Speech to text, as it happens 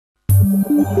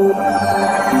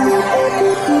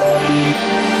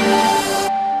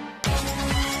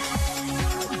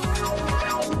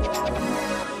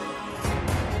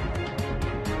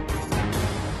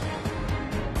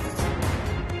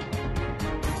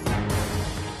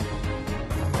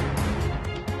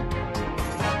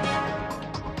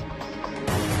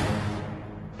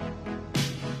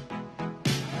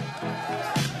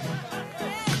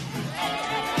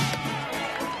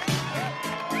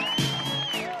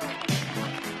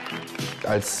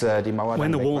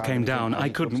When the wall came down, I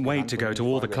couldn't wait to go to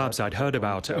all the clubs I'd heard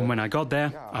about, and when I got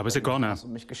there, I was a goner.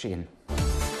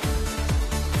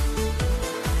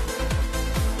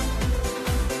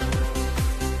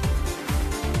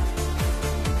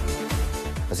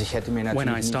 When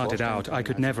I started out, I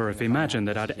could never have imagined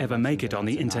that I'd ever make it on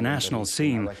the international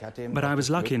scene. But I was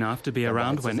lucky enough to be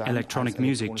around when electronic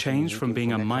music changed from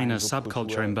being a minor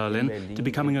subculture in Berlin to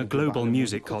becoming a global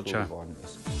music culture.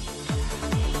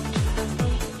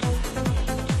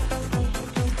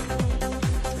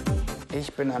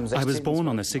 I was born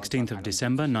on the 16th of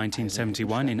December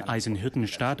 1971 in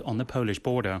Eisenhüttenstadt on the Polish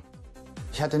border.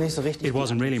 It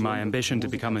wasn't really my ambition to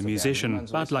become a musician,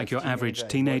 but like your average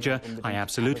teenager, I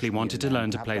absolutely wanted to learn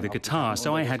to play the guitar,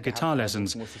 so I had guitar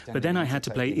lessons. But then I had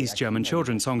to play East German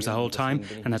children's songs the whole time,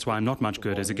 and that's why I'm not much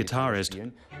good as a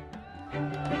guitarist.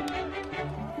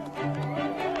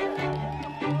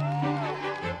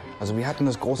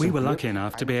 We were lucky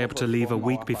enough to be able to leave a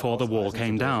week before the wall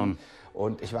came down.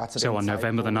 So on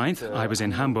November the 9th, I was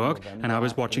in Hamburg and I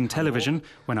was watching television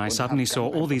when I suddenly saw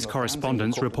all these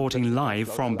correspondents reporting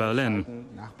live from Berlin.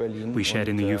 We shared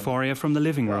in the euphoria from the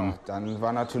living room.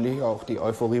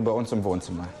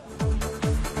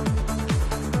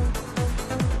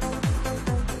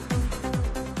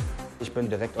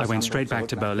 I went straight back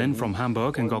to Berlin from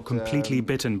Hamburg and got completely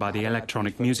bitten by the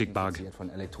electronic music bug.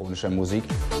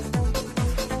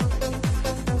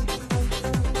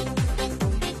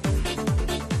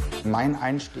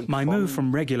 My move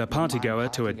from regular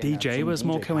partygoer to a DJ was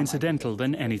more coincidental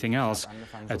than anything else.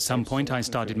 At some point I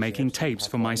started making tapes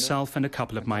for myself and a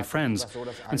couple of my friends.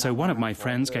 And so one of my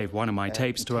friends gave one of my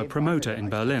tapes to a promoter in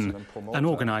Berlin, an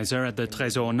organizer at the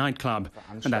Tresor nightclub.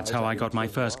 And that's how I got my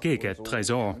first gig at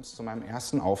Tresor.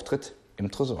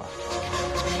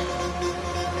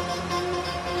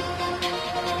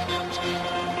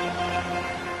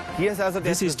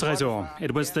 This is Tresor.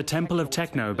 It was the temple of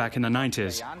techno back in the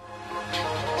 90s.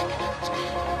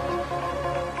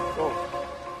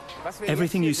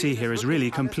 Everything you see here is really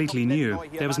completely new.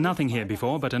 There was nothing here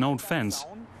before but an old fence.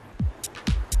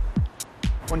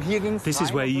 This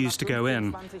is where you used to go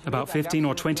in. About 15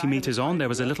 or 20 meters on, there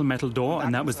was a little metal door,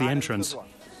 and that was the entrance.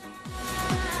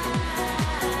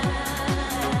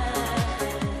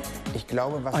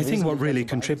 I think what really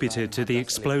contributed to the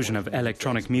explosion of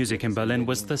electronic music in Berlin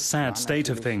was the sad state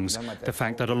of things. The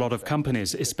fact that a lot of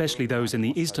companies, especially those in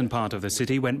the eastern part of the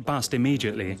city, went bust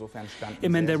immediately.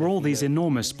 It meant there were all these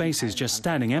enormous spaces just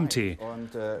standing empty.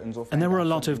 And there were a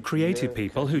lot of creative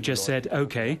people who just said,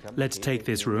 okay, let's take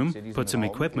this room, put some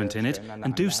equipment in it,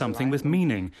 and do something with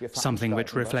meaning, something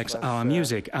which reflects our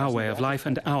music, our way of life,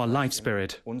 and our life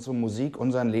spirit. Unsere Musik,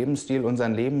 unseren Lebensstil,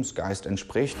 unseren Lebensgeist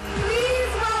entspricht.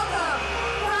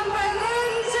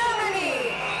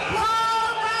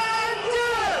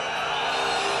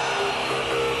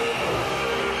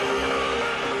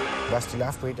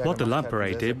 What the Love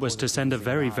Parade did was to send a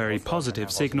very, very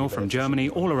positive signal from Germany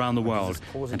all around the world,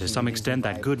 and to some extent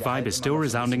that good vibe is still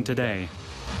resounding today.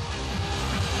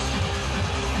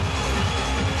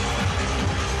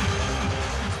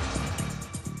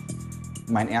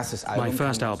 My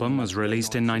first album was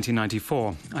released in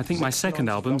 1994. I think my second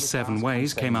album, 7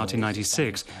 Ways, came out in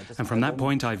 96, and from that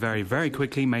point I very, very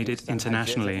quickly made it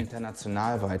internationally.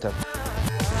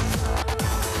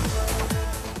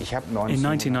 In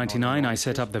 1999, I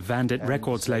set up the Vandit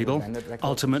Records label.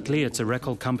 Ultimately, it's a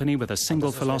record company with a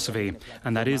single philosophy,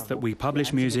 and that is that we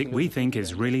publish music we think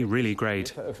is really, really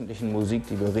great.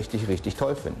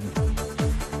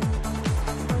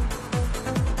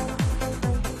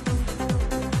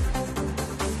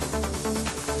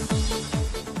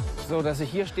 So,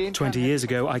 20 years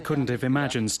ago, I couldn't have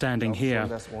imagined standing here.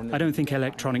 I don't think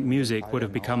electronic music would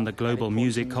have become the global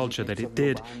music culture that it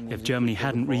did if Germany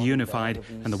hadn't reunified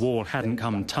and the wall hadn't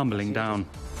come tumbling down.